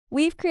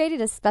We've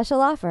created a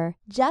special offer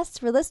just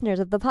for listeners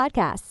of the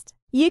podcast.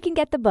 You can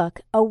get the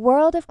book, A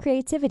World of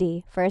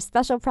Creativity, for a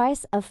special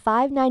price of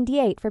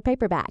 $5.98 for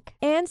paperback,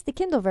 and the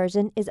Kindle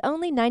version is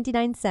only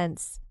 99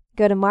 cents.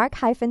 Go to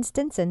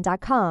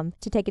mark-stinson.com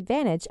to take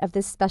advantage of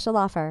this special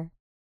offer.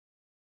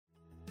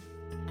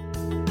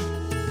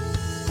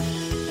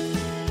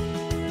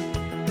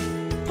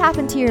 Tap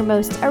into your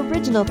most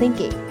original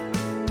thinking.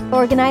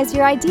 Organize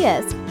your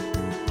ideas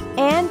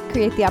and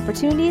create the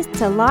opportunities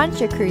to launch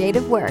your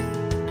creative work.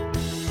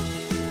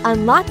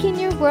 Unlocking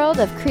your world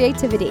of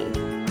creativity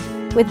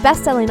with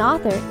best-selling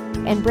author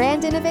and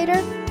brand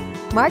innovator,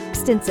 Mark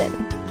Stinson.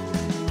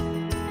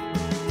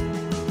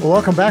 Well,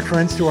 welcome back,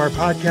 friends, to our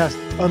podcast,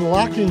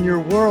 Unlocking Your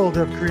World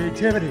of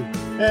Creativity.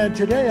 And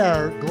today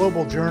our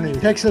global journey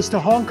takes us to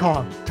Hong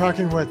Kong,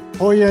 talking with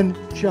Huoyan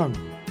Cheung.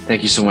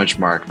 Thank you so much,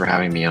 Mark, for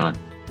having me on.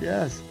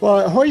 Yes.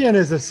 Well, Huoyan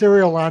is a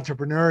serial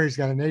entrepreneur. He's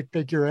got an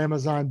 8-figure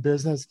Amazon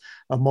business,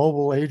 a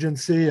mobile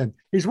agency, and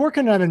he's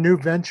working on a new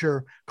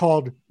venture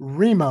called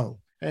Remo.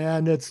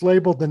 And it's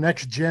labeled the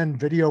next gen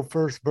video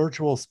first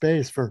virtual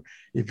space for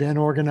event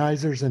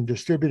organizers and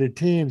distributed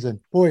teams.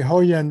 And boy,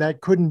 Huoyan, that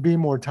couldn't be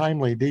more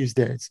timely these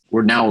days.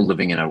 We're now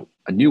living in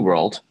a new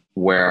world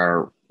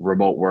where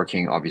remote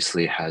working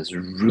obviously has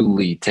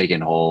really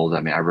taken hold. I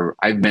mean,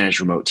 I've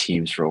managed remote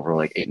teams for over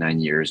like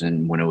 8-9 years.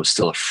 And when it was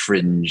still a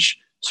fringe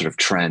sort of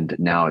trend,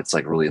 now it's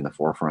like really in the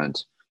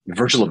forefront.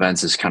 Virtual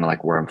events is kind of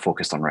like where I'm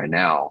focused on right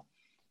now.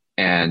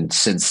 And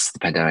since the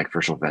pandemic,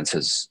 virtual events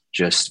has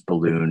just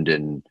ballooned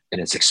in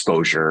its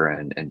exposure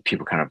and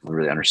people kind of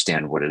really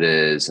understand what it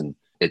is. And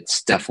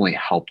it's definitely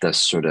helped us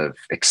sort of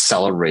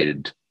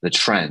accelerated the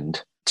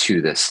trend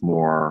to this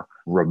more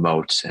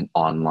remote and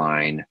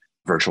online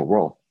virtual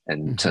world.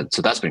 And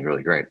so that's been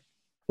really great.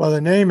 Well,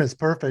 the name is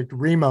perfect,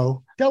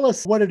 Remo. Tell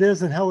us what it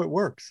is and how it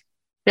works.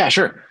 Yeah,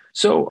 sure.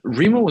 So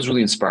Remo was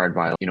really inspired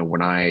by,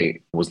 when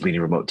I was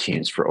leading remote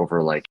teams for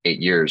over like 8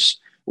 years,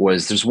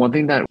 there's one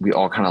thing that we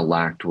all kind of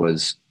lacked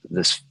was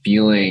this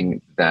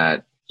feeling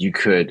that you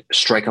could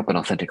strike up an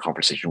authentic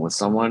conversation with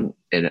someone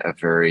in a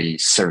very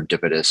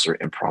serendipitous or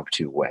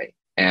impromptu way.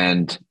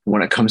 And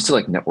when it comes to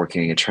like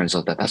networking, it turns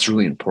out that that's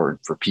really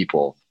important for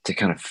people to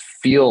kind of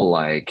feel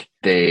like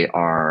they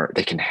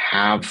can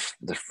have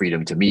the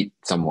freedom to meet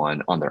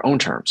someone on their own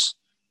terms,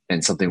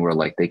 and something where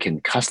like they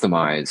can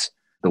customize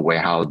the way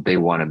how they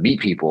want to meet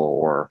people,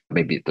 or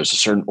maybe there's a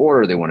certain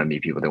order they want to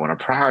meet people. They want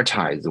to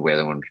prioritize the way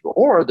they want to meet people,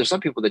 or there's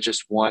some people that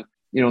just want,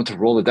 to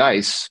roll the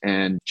dice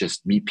and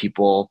just meet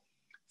people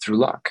through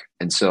luck.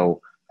 And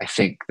so I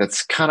think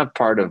that's kind of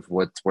part of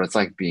what it's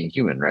like being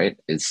human, right?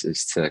 Is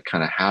to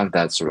kind of have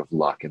that sort of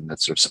luck and that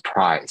sort of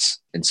surprise.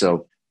 And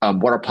so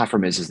what our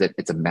platform is that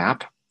it's a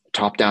map, a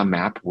top-down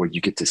map where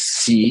you get to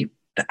see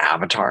the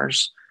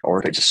avatars, or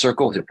if it's a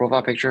circle with your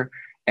profile picture,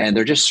 and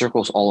they're just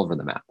circles all over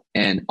the map.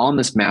 And on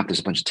this map, there's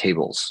a bunch of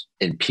tables,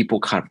 and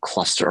people kind of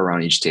cluster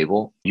around each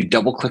table. You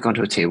double click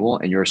onto a table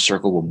and your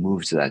circle will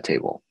move to that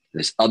table.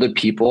 There's other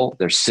people,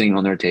 they're sitting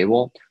on their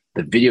table.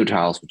 The video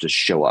tiles will just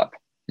show up.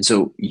 And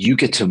so you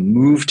get to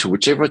move to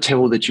whichever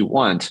table that you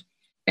want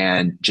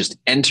and just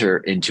enter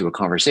into a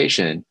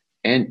conversation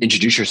and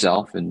introduce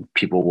yourself. And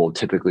people will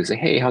typically say,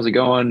 hey, how's it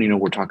going?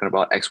 We're talking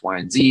about X, Y,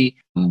 and Z.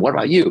 What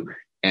about you?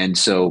 And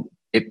so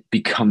it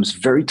becomes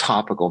very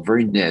topical,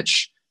 very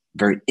niche,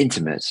 very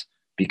intimate,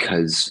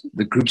 because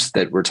the groups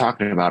that we're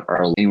talking about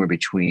are anywhere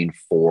between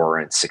 4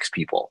 and 6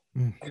 people.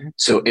 Mm-hmm.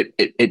 So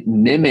it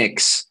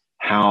mimics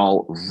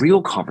how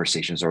real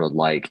conversations are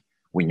like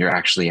when you're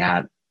actually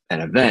at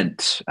an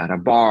event, at a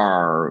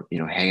bar,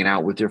 hanging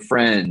out with your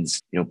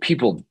friends.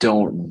 People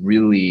don't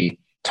really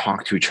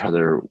talk to each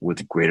other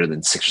with greater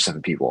than 6 or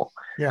 7 people.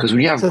 Because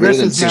when you have greater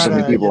than 6 or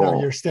 7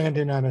 people, you're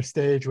standing on a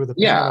stage with a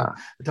panel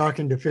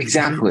talking to 50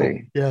 exactly.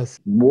 people. Yes.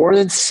 More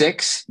than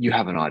 6, you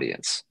have an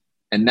audience.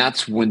 And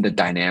that's when the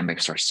dynamic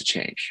starts to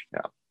change.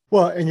 Yeah.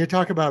 Well, and you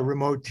talk about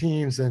remote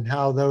teams and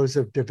how those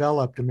have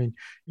developed. I mean,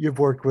 you've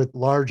worked with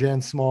large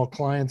and small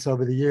clients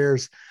over the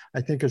years.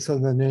 I think of some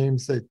of the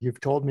names that you've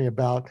told me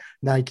about,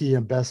 Nike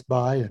and Best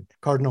Buy and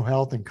Cardinal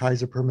Health and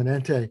Kaiser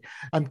Permanente.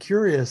 I'm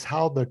curious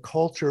how the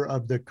culture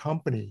of the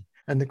company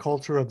and the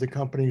culture of the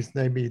companies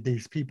maybe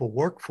these people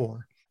work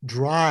for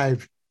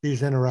drive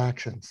these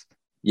interactions.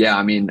 Yeah,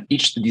 I mean,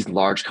 each of these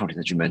large companies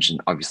that you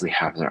mentioned obviously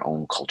have their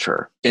own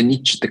culture, and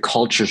the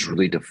cultures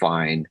really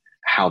define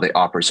how they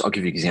operate. So I'll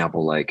give you an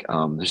example. Like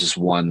there's this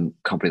one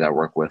company that I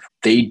work with.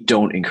 They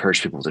don't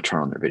encourage people to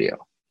turn on their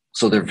video.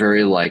 So they're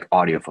very like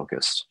audio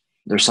focused.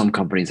 There's some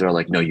companies that are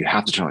like, no, you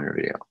have to turn on your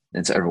video.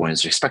 And so everyone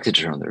is expected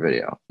to turn on their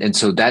video. And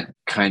so that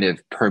kind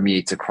of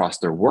permeates across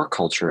their work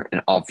culture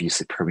and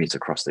obviously permeates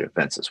across their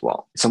events as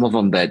well. Some of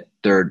them that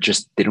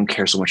they don't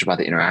care so much about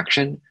the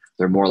interaction.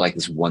 They're more like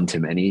this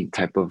one-to-many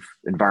type of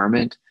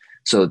environment.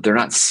 So they're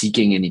not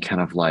seeking any kind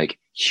of like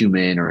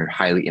human or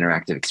highly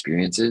interactive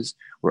experiences,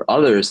 where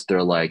others,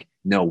 they're like,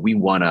 no, we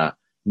want to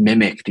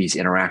mimic these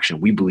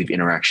interaction. We believe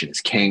interaction is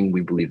king.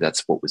 We believe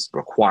that's what was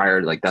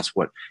required. Like that's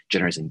what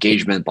generates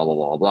engagement, blah, blah,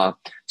 blah, blah.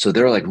 So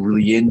they're like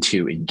really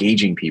into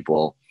engaging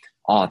people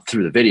all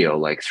through the video,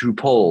 like through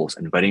polls,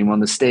 inviting them on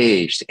the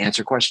stage to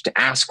answer questions, to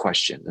ask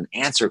questions and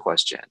answer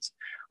questions.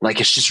 Like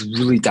it's just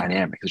really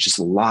dynamic. There's just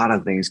a lot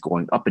of things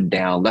going up and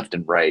down, left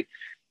and right,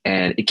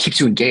 and it keeps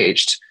you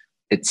engaged.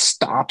 It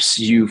stops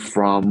you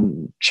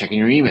from checking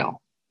your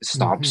email. It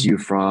stops you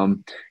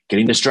from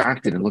getting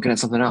distracted and looking at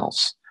something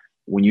else.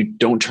 When you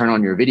don't turn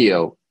on your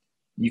video,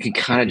 you can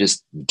kind of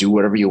just do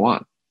whatever you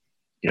want.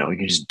 You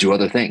can just do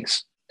other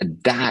things.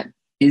 And that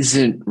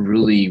isn't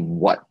really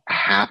what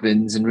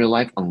happens in real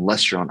life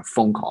unless you're on a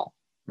phone call,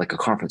 like a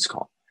conference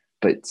call.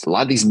 But a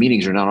lot of these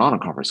meetings are not on a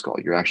conference call.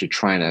 You're actually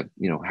trying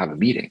to, have a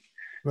meeting.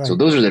 Right. So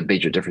those are the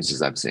major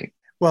differences I'm seeing.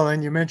 Well,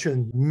 and you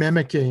mentioned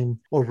mimicking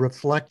or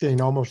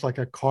reflecting almost like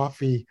a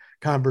coffee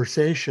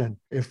conversation.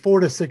 If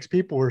 4 to 6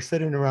 people were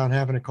sitting around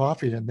having a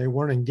coffee and they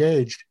weren't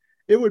engaged,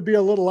 it would be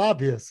a little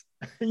obvious,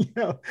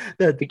 that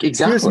exactly.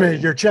 Excuse me,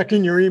 you're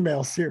checking your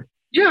emails here.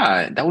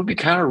 Yeah, that would be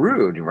kind of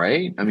rude,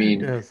 right? I mean,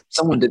 yes.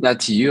 Someone did that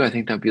to you, I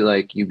think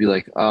you'd be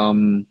like,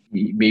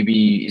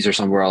 maybe is there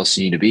somewhere else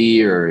you need to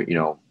be, or,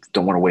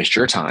 don't want to waste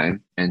your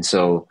time. And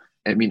so,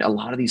 I mean, a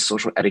lot of these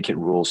social etiquette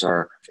rules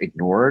are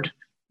ignored.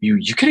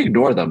 You can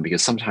ignore them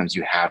because sometimes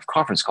you have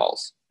conference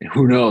calls, and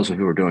who knows what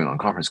people are doing on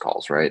conference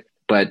calls, right?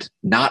 But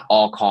not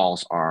all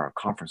calls are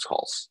conference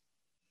calls.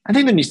 I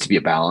think there needs to be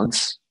a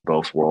balance,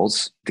 both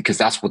worlds, because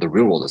that's what the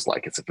real world is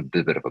like. It's a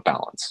bit of a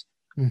balance.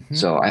 Mm-hmm.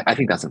 So I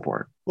think that's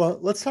important. Well,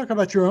 let's talk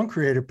about your own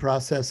creative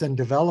process in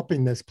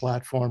developing this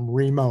platform,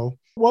 Remo.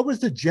 What was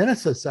the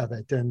genesis of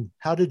it, and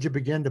how did you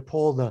begin to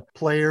pull the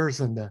players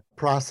and the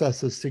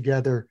processes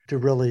together to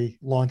really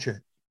launch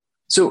it?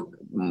 So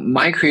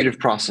my creative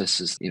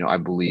process is, I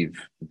believe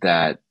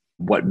that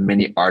what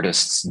many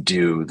artists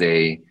do,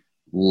 they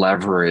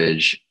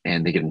leverage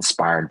and they get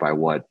inspired by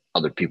what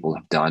other people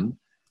have done.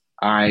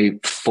 I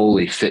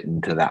fully fit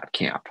into that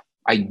camp.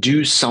 I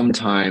do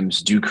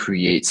sometimes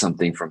create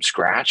something from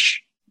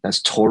scratch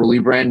that's totally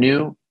brand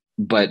new,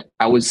 but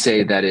I would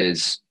say that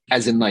is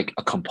as in like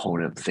a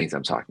component of the things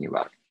I'm talking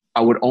about.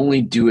 I would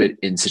only do it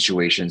in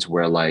situations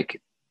where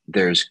like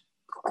there's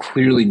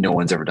clearly no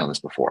one's ever done this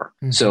before.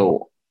 Mm-hmm.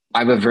 So I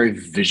have a very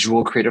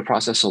visual creative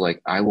process. So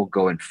like I will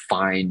go and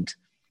find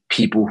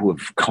people who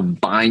have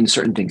combined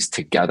certain things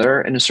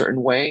together in a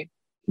certain way.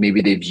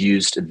 Maybe they've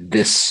used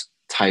this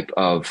type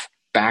of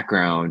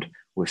background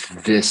with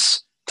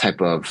this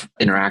type of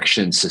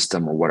interaction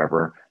system or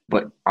whatever,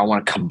 but I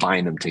want to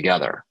combine them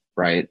together,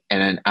 right?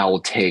 And then I will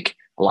take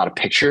a lot of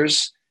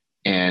pictures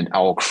and I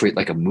will create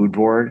like a mood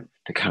board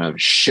to kind of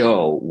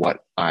show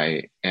what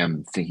I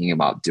am thinking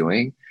about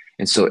doing.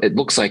 And so it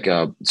looks like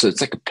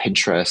it's like a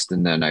Pinterest,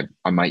 and then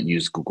I might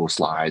use Google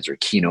Slides or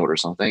Keynote or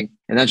something,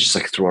 and then just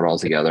like throw it all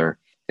together.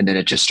 And then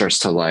it just starts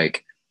to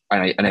like,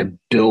 and I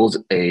build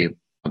this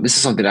is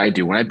something I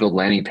do when I build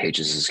landing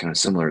pages. Is kind of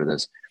similar to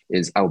this,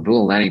 is I will build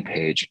a landing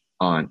page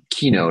on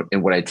Keynote.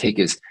 And what I take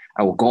is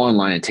I will go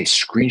online and take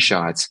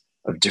screenshots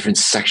of different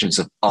sections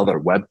of other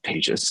web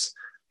pages.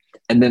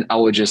 And then I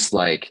would just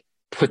like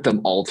put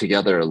them all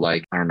together.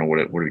 Like, I don't know what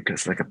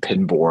it's like a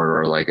pin board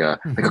or like a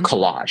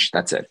collage.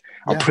 That's it.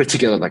 I'll put it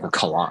together like a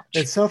collage.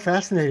 It's so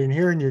fascinating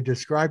hearing you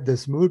describe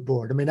this mood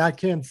board. I mean, I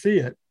can see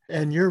it,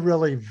 and you're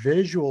really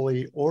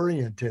visually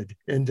oriented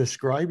in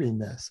describing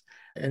this.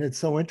 And it's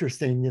so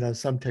interesting,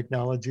 some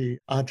technology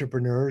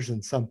entrepreneurs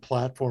and some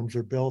platforms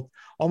are built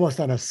almost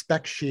on a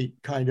spec sheet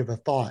kind of a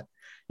thought,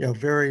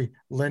 very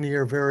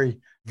linear, very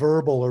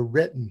verbal or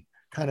written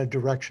kind of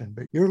direction,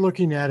 but you're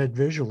looking at it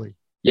visually.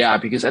 Yeah,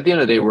 because at the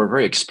end of the day, we're a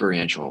very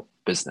experiential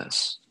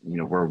business.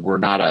 We're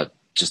not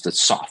just a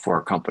software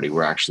company.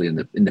 We're actually in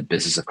the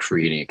business of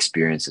creating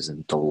experiences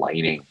and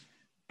delighting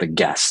the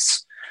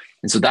guests.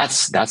 And so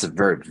that's a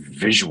very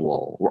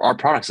visual, our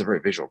product's a very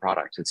visual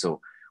product. And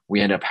so we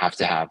end up have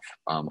to have,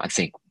 I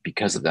think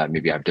because of that,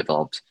 maybe I've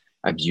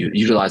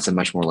utilized a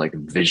much more like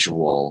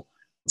visual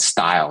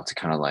style to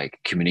kind of like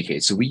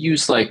communicate. So we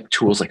use like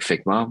tools like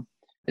Figma.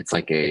 It's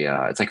like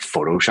it's like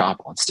Photoshop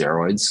on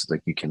steroids.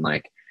 Like you can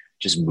like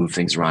just move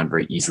things around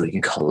very easily.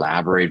 You can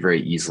collaborate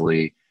very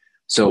easily.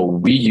 So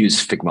we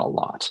use Figma a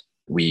lot.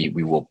 We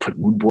will put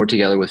mood board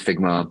together with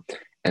Figma,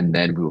 and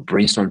then we will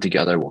brainstorm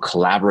together. We'll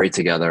collaborate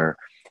together.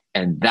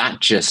 And that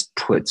just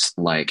puts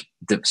like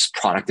this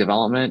product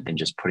development and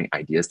just putting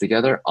ideas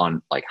together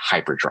on like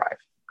hyperdrive.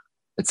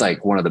 It's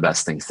like one of the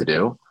best things to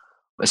do,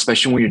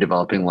 especially when you're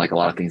developing like a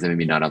lot of things that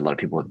maybe not a lot of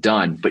people have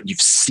done, but you've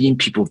seen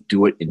people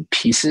do it in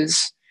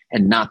pieces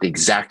and not the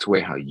exact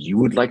way how you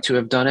would like to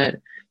have done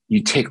it.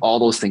 You take all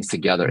those things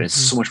together, and it's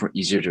so much more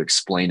easier to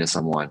explain to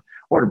someone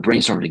or to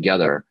brainstorm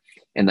together.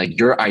 And like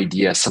your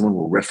idea, someone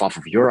will riff off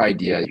of your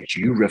idea,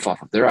 you riff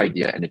off of their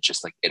idea, and it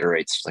just like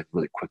iterates like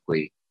really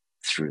quickly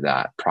through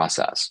that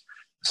process.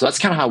 So that's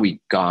kind of how we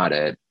got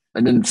it.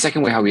 And then the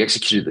second way, how we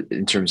executed it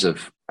in terms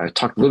of, I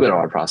talked a little bit about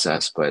our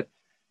process, but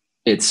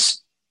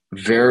it's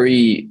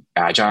very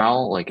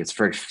agile. Like it's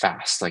very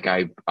fast. Like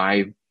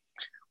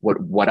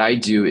what I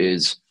do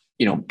is,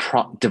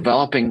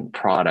 developing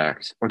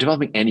product or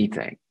developing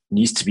anything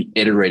needs to be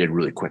iterated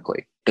really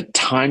quickly. The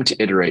time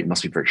to iterate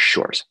must be very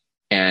short.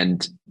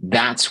 And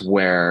that's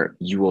where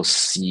you will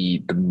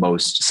see the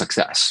most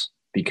success,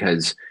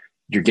 because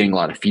you're getting a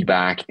lot of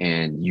feedback,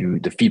 and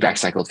the feedback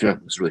cycle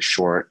is really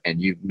short,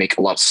 and you make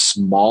a lot of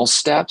small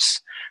steps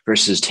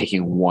versus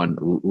taking one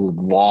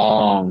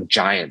long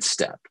giant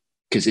step.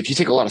 Because if you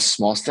take a lot of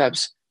small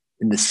steps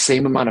in the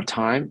same amount of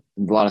time,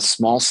 in a lot of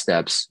small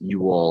steps,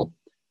 you'll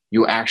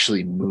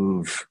actually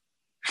move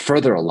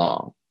further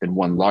along than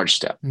one large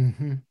step.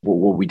 Mm-hmm.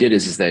 What we did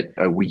is that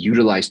we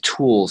utilize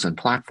tools and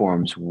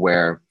platforms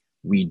where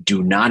we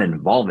do not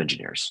involve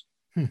engineers,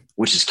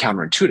 which is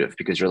counterintuitive,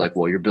 because you're like,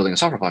 well, you're building a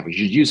software platform, you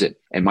should use it.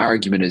 And my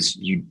argument is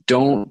you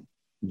don't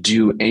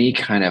do any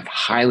kind of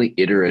highly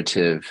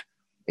iterative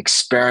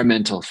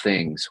experimental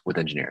things with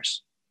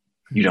engineers.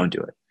 You don't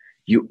do it.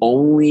 You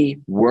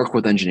only work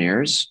with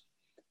engineers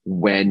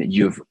when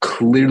you've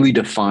clearly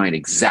defined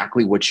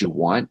exactly what you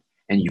want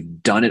and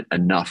you've done it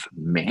enough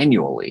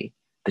manually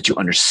that you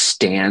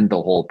understand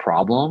the whole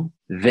problem.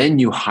 Then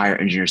you hire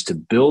engineers to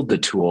build the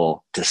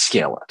tool to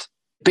scale it.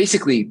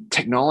 Basically,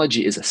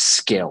 technology is a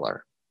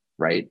scaler,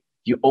 right?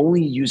 You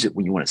only use it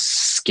when you want to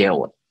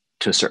scale it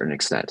to a certain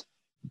extent,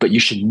 but you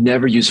should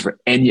never use it for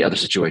any other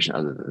situation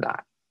other than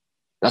that.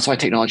 That's why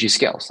technology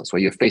scales. That's why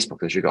you have Facebook.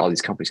 That's why you got all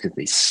these companies, because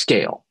they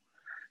scale.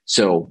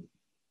 So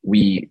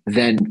we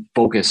then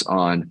focus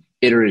on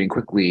iterating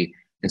quickly.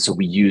 And so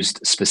we used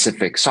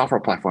specific software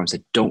platforms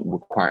that don't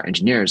require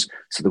engineers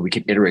so that we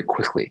can iterate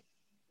quickly.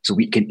 So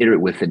we can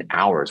iterate within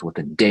hours,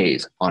 within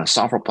days on a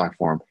software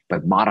platform by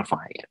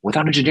modifying it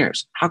without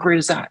engineers. How great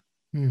is that?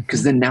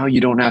 Because then now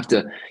you're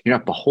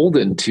not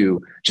beholden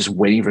to just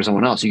waiting for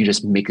someone else. You can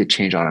just make the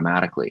change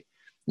automatically.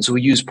 And so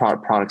we use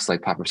products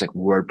like platforms like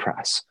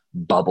WordPress,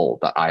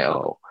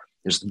 Bubble.io.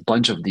 There's a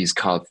bunch of these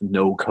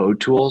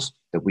no-code tools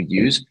that we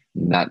use,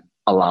 and that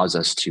allows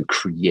us to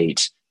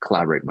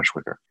collaborate much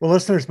quicker. Well,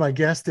 listeners, my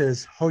guest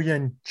is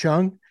Ho-Yen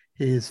Chung.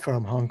 He's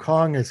from Hong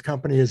Kong. His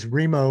company is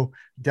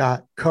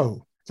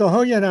Remo.co. So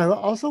Ho-Yen, I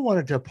also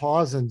wanted to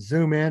pause and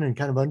zoom in and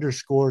kind of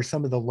underscore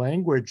some of the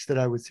language that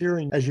I was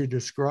hearing as you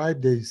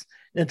described these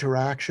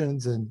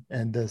interactions and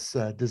this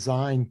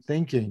design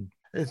thinking.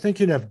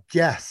 Thinking of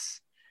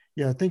guests,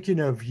 thinking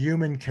of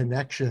human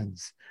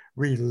connections,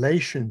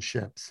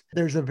 relationships.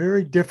 There's a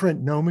very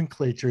different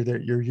nomenclature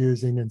that you're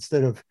using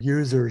instead of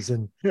users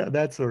and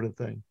that sort of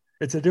thing.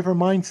 It's a different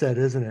mindset,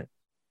 isn't it?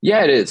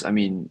 Yeah, it is. I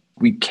mean,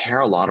 we care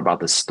a lot about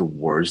the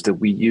words that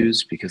we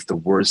use, because the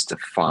words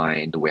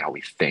define the way how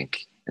we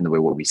think and the way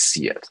what we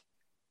see it.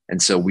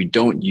 And so we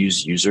don't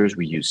use users,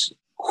 we use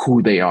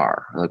who they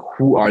are. Like,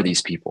 who are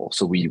these people?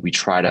 So we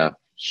try to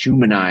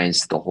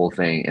humanize the whole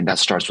thing. And that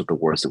starts with the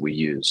words that we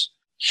use.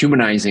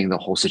 Humanizing the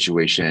whole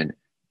situation,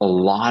 a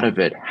lot of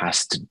it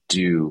has to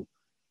do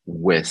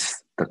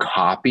with the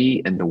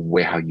copy and the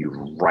way how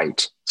you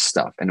write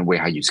stuff and the way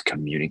how you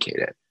communicate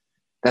it.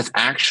 That's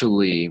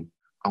actually,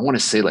 I want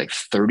to say, like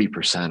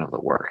 30% of the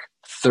work,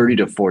 30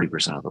 to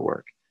 40% of the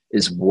work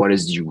is what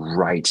is you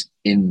write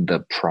in the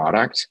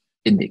product,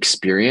 in the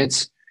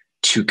experience,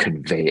 to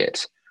convey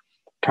it.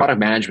 Product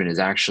management is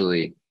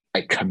actually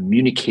a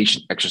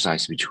communication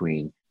exercise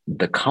between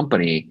the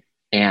company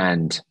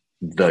and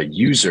the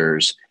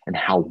users and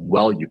how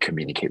well you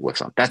communicate with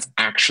them. That's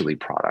actually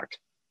product.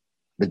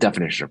 The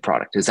definition of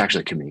product is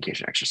actually a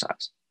communication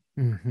exercise.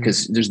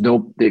 Because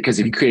because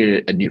if you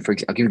created a new,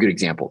 I'll give you a good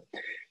example.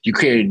 You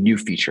created a new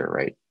feature,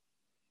 right?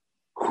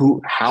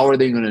 How are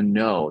they going to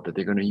know that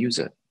they're going to use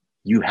it?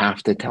 You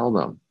have to tell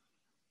them.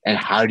 And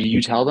how do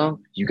you tell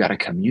them? You got to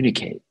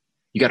communicate.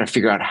 You got to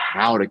figure out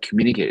how to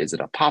communicate. Is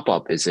it a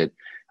pop-up? Is it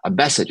a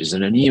message? Is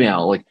it an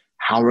email? Like,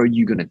 how are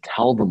you going to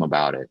tell them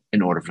about it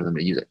in order for them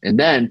to use it? And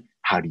then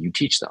how do you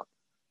teach them?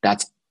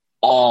 That's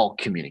all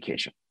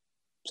communication.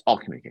 It's all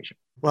communication.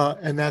 Well,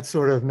 and that's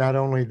sort of not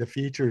only the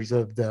features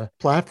of the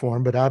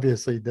platform, but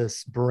obviously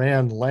this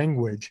brand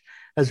language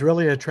has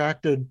really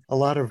attracted a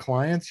lot of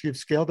clients. You've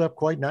scaled up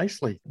quite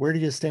nicely. Where do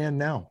you stand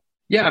now?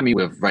 Yeah, I mean,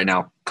 we have right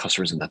now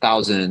customers in the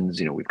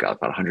thousands. We've got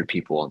about 100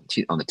 people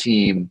on the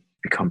team,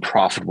 become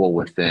profitable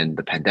within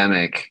the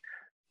pandemic.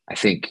 I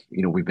think,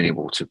 we've been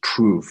able to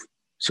prove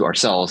to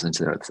ourselves and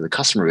to the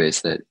customer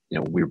base that,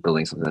 we're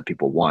building something that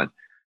people want.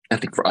 I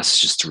think for us, it's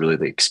just really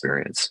the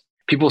experience.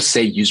 People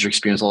say user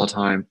experience all the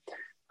time.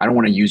 I don't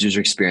want to use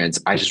user experience.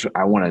 I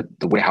want to,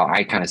 the way how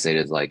I kind of say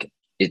it is like,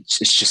 it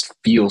just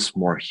feels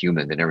more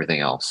human than everything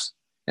else.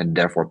 And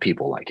therefore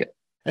people like it.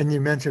 And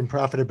you mentioned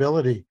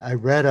profitability. I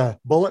read a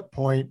bullet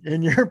point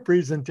in your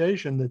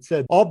presentation that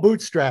said all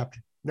bootstrapped,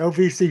 no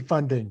VC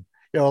funding.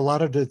 A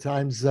lot of the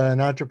times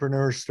an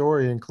entrepreneur's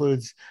story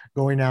includes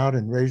going out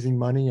and raising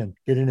money and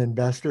getting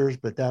investors,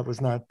 but that was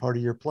not part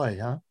of your play,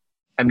 huh?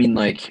 I mean,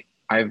 like,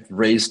 I've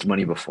raised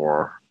money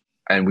before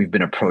and we've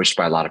been approached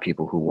by a lot of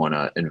people who want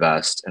to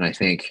invest. And I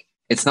think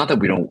it's not that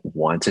we don't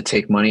want to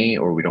take money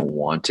or we don't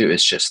want to,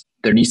 it's just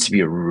there needs to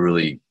be a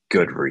really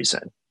good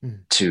reason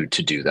to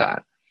do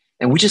that.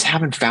 And we just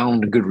haven't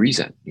found a good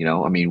reason.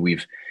 I mean,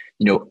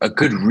 a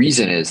good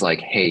reason is like,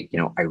 hey,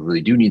 I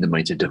really do need the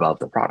money to develop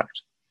the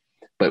product.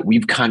 But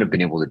we've kind of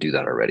been able to do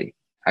that already.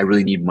 I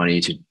really need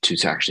money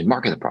to actually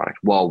market the product.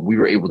 Well, we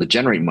were able to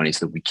generate money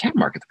so that we can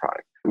market the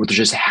product. There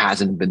just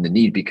hasn't been the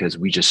need because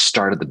we just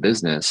started the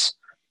business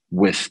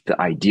with the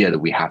idea that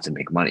we have to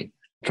make money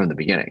from the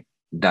beginning.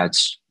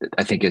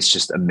 I think it's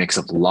just a mix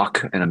of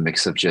luck and a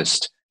mix of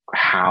just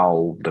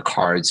how the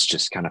cards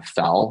just kind of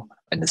fell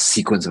and the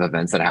sequence of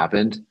events that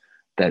happened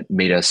that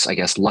made us, I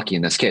guess, lucky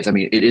in this case. I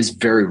mean, it is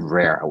very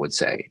rare, I would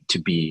say, to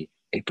be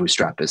a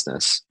bootstrap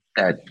business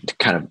that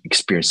kind of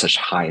experience such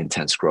high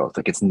intense growth.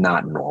 Like it's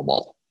not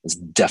normal. It's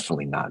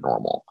definitely not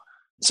normal.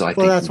 So I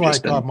think that's why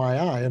it caught my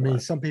eye. I mean,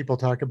 some people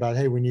talk about,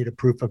 hey, we need a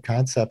proof of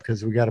concept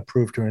because we got to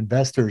prove to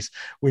investors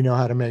we know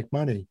how to make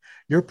money.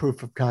 Your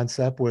proof of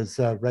concept was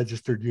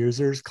registered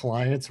users,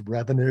 clients,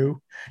 revenue,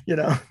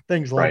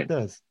 things like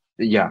this.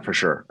 Yeah, for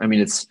sure. I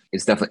mean, it's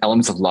definitely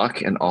elements of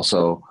luck and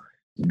also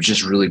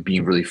just really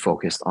being really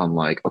focused on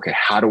like, okay,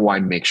 how do I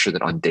make sure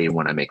that on day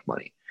one I make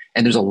money?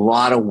 And there's a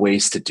lot of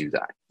ways to do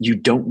that. You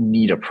don't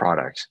need a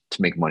product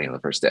to make money on the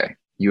first day.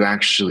 You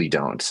actually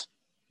don't.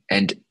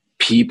 And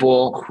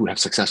people who have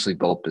successfully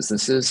built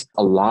businesses,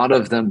 a lot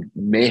of them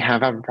may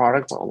have a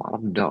product, a lot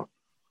of them don't.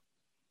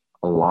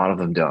 A lot of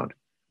them don't.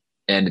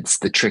 And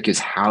the trick is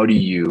how do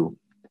you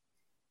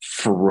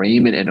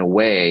frame it in a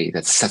way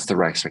that sets the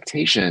right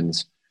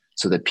expectations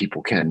so that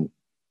people can,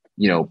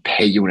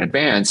 pay you in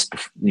advance,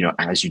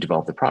 as you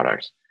develop the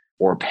product,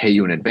 or pay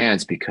you in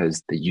advance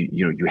because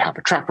you have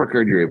a track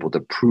record, you're able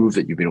to prove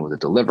that you've been able to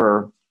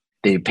deliver.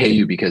 They pay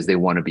you because they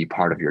want to be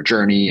part of your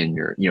journey, and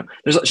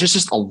there's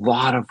just a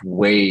lot of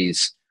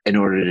ways in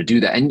order to do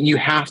that, and you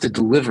have to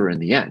deliver in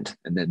the end,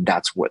 and then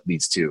that's what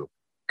leads to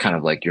kind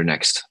of like the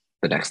next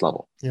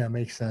level. Yeah,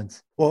 makes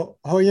sense. Well,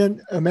 Hoyan,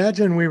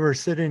 imagine we were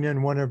sitting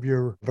in one of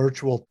your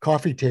virtual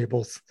coffee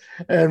tables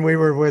and we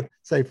were with,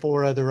 say,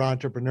 4 other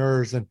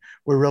entrepreneurs, and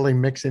we're really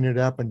mixing it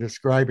up and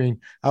describing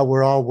how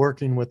we're all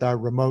working with our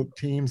remote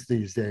teams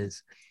these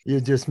days. You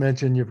just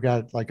mentioned you've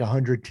got like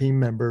 100 team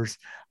members,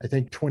 I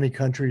think 20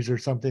 countries or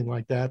something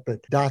like that,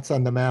 but dots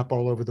on the map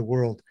all over the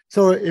world.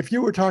 So if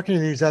you were talking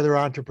to these other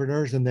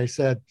entrepreneurs and they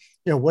said,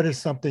 what is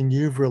something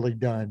you've really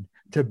done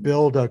to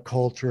build a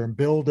culture and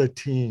build a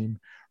team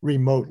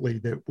remotely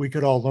that we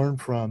could all learn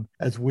from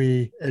as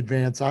we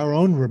advance our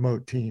own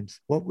remote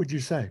teams, what would you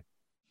say?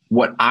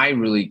 What I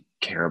really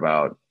care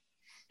about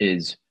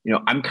is,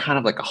 I'm kind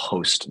of like a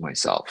host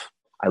myself.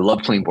 I love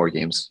playing board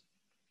games.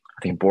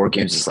 I think board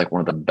games is like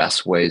one of the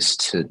best ways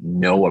to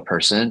know a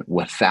person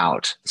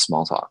without the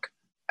small talk.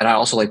 And I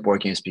also like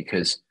board games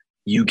because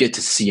you get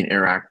to see and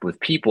interact with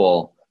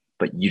people,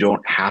 but you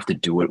don't have to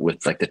do it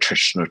with like the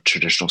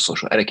traditional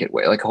social etiquette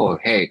way. Like, oh,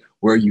 hey,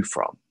 where are you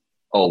from?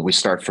 Oh, we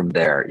start from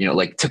there.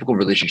 Like typical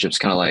relationships,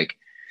 kind of like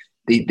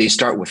they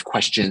start with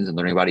questions and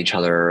learning about each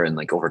other and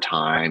like over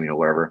time,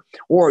 whatever.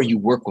 Or you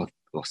work with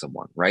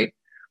someone, right?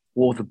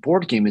 Well, the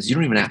board game is you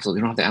don't have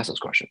to ask those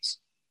questions.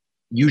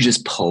 You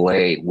just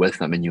play with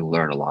them and you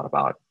learn a lot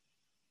about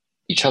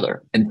each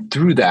other. And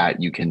through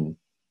that, you can,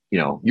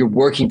 you're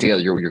working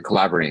together, you're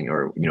collaborating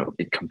or,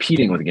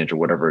 competing with against or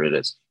whatever it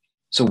is.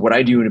 So what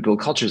I do to build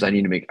cultures, I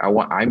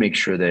make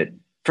sure that,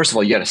 first of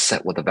all, you got to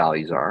set what the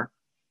values are.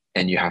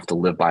 And you have to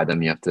live by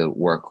them. You have to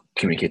work,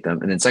 communicate them.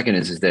 And then second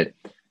is that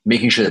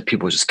making sure that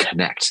people just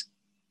connect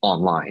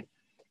online.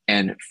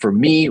 And for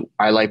me,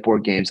 I like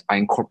board games. I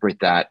incorporate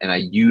that and I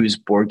use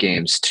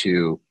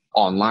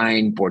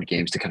online board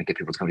games to kind of get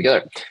people to come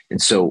together. And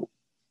so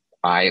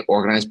I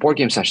organize board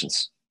game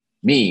sessions.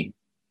 Me,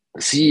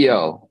 the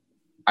CEO,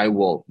 I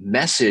will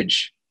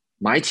message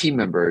my team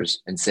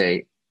members and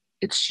say,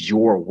 it's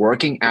your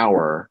working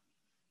hour.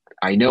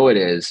 I know it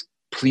is.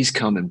 Please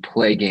come and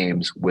play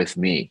games with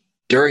me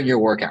during your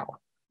work hour.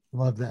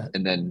 Love that.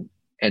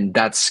 And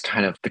that's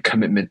kind of the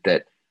commitment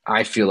that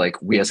I feel like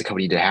we as a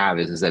company need to have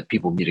is that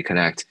people need to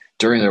connect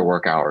during their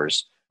work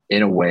hours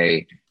in a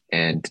way.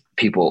 And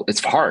people,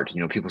 it's hard,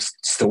 people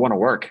still want to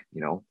work,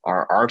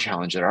 our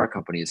challenge at our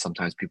company is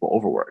sometimes people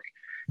overwork.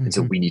 Mm-hmm. And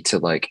so we need to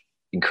like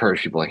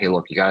encourage people like, hey,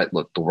 look,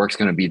 the work's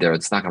going to be there.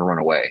 It's not going to run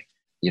away.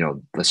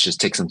 Let's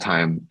just take some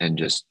time and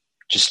just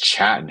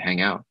chat and hang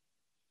out.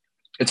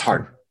 It's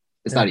hard.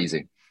 It's not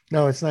easy.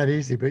 No, it's not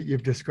easy, but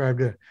you've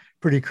described a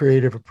pretty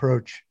creative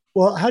approach.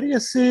 Well, how do you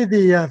see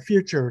the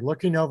future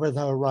looking over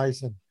the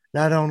horizon?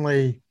 Not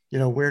only,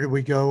 where do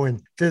we go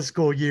in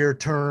fiscal year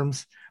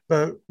terms,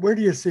 but where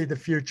do you see the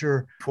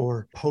future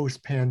for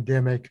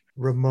post-pandemic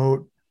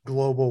remote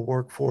global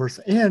workforce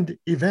and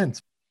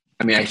events?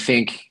 I mean, I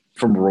think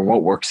from a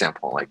remote work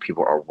standpoint, like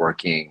people are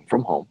working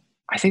from home.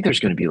 I think there's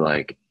going to be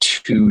like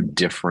 2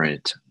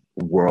 different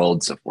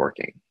worlds of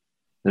working.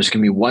 There's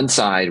going to be one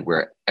side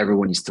where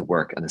everyone needs to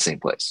work in the same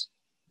place.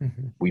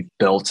 Mm-hmm. We've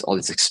built all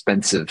these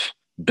expensive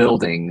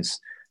buildings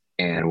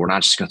and we're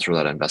not just going to throw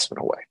that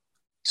investment away.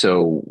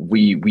 So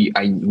we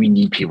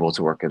need people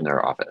to work in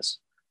their office.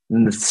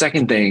 And the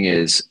second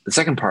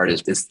part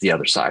is the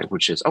other side,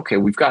 which is, okay,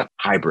 we've got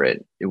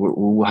hybrid.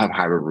 We'll have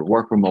hybrid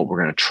work remote.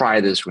 We're going to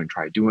try this. We're going to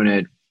try doing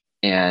it.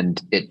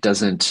 And it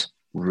doesn't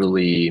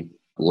really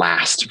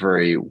last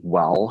very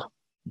well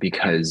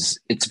because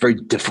it's very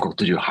difficult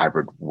to do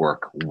hybrid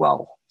work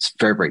well. It's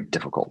very, very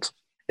difficult.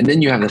 And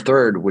then you have the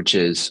third, which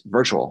is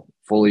virtual,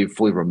 fully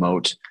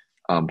remote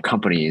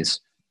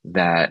companies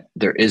that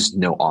there is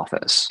no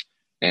office.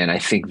 And I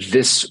think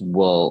this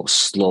will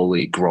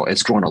slowly grow.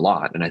 It's grown a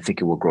lot, and I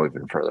think it will grow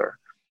even further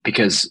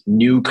because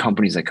new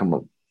companies that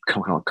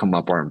come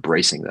up are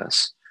embracing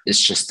this.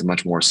 It's just a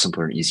much more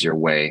simpler and easier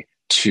way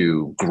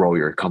to grow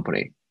your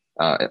company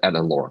at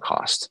a lower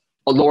cost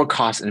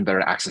and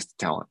better access to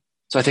talent.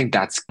 So I think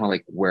that's kind of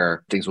like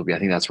where things will be. I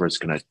think that's where it's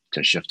going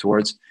to shift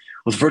towards.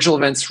 With virtual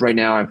events right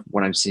now,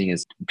 what I'm seeing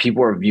is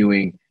people are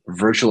viewing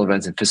virtual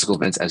events and physical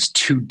events as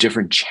two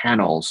different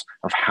channels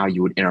of how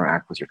you would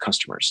interact with your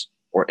customers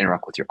or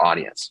interact with your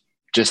audience.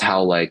 Just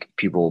how like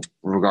people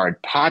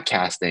regard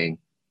podcasting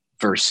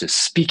versus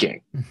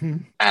speaking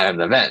at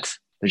an event.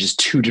 There's just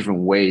two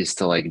different ways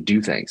to like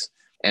do things.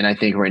 And I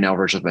think right now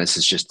virtual events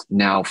has just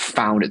now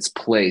found its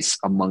place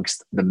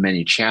amongst the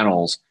many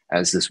channels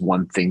as this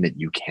one thing that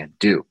you can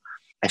do.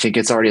 I think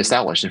it's already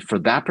established. And for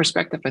that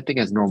perspective, I think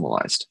it's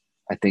normalized.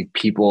 I think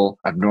people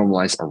have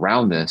normalized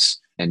around this.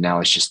 And now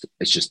it's just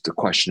the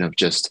question of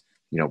just,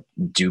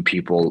 do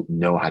people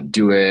know how to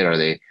do it? Are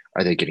they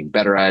getting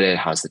better at it?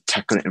 How's the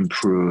tech going to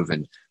improve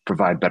and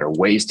provide better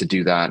ways to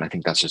do that? And I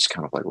think that's just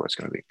kind of like where it's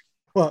going to be.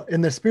 Well,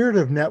 in the spirit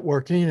of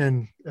networking,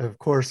 and of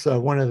course,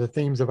 one of the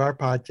themes of our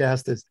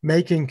podcast is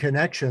making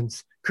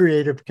connections,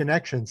 creative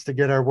connections to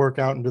get our work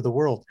out into the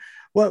world.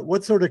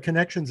 What sort of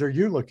connections are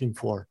you looking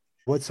for?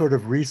 What sort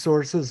of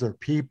resources or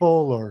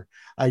people or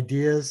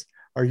ideas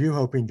are you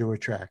hoping to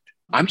attract?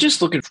 I'm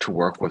just looking to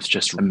work with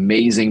just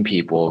amazing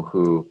people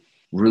who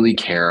really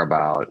care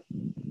about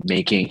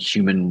making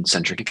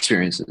human-centric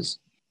experiences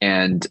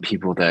and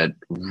people that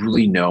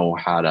really know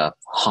how to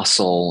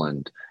hustle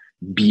and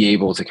be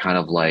able to kind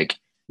of like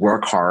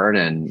work hard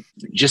and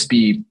just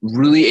be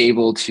really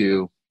able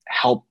to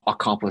help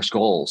accomplish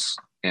goals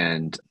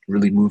and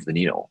really move the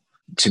needle.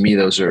 To me,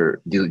 those are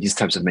these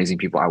types of amazing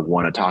people. I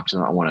want to talk to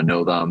them. I want to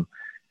know them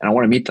and I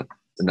want to meet them.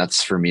 And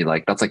that's for me,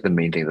 like, that's like the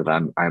main thing that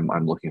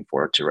I'm looking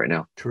forward to right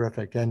now.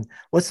 Terrific. And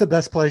what's the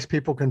best place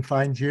people can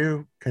find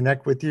you,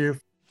 connect with you?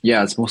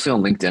 Yeah, it's mostly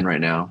on LinkedIn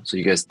right now. So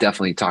you guys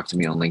definitely talk to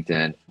me on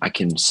LinkedIn. I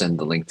can send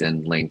the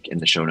LinkedIn link in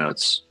the show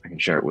notes. I can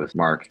share it with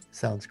Mark.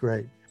 Sounds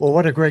great. Well,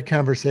 what a great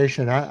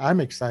conversation. I'm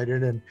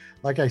excited. And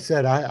like I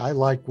said, I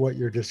like what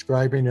you're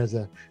describing as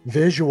a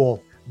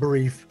visual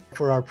brief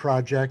for our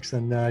projects.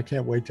 And I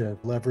can't wait to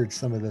leverage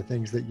some of the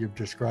things that you've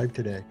described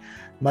today.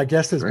 My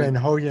guest has been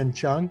Ho-Yin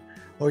Chung.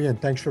 Ho-Yin,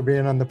 thanks for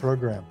being on the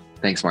program.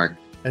 Thanks, Mark.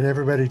 And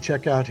everybody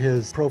check out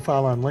his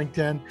profile on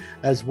LinkedIn,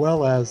 as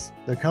well as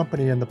the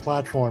company and the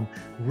platform,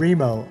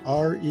 Remo,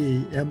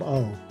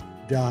 REMO.co.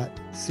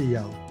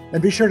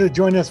 And be sure to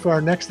join us for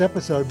our next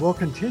episode. We'll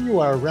continue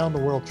our Around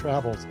the World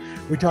travels.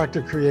 We talk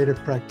to creative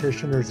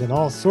practitioners in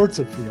all sorts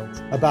of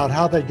fields about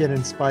how they get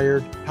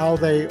inspired, how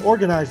they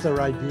organize their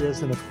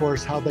ideas, and of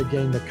course, how they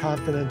gain the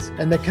confidence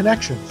and the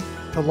connections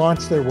to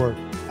launch their work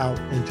out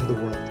into the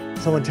world.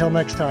 So until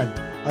next time,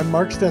 I'm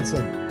Mark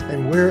Stinson,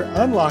 and we're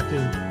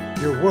unlocking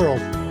your world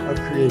of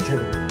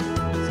creativity.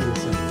 See you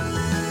soon.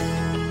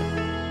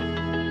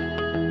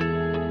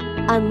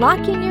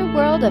 Unlocking Your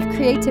World of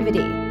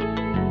Creativity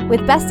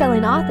with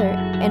best-selling author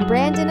and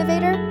brand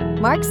innovator,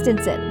 Mark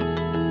Stinson.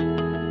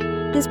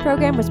 This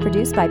program was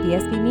produced by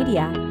BSB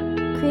Media,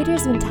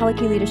 creators of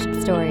IntelliKey Leadership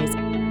Stories,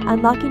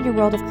 Unlocking Your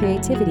World of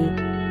Creativity,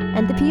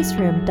 and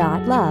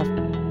thepeaceroom.love.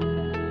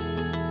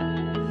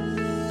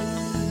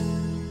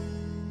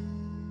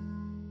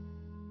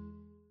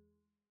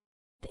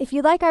 If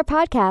you like our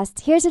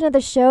podcast, here's another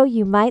show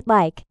you might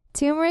like.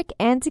 Turmeric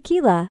and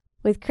Tequila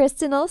with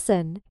Kristen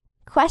Olson.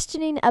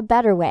 Questioning a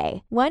better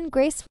way, one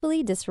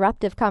gracefully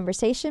disruptive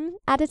conversation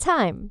at a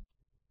time.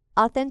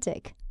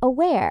 Authentic,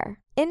 aware,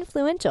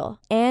 influential,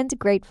 and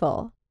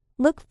grateful.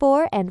 Look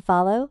for and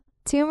follow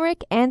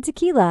Turmeric and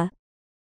Tequila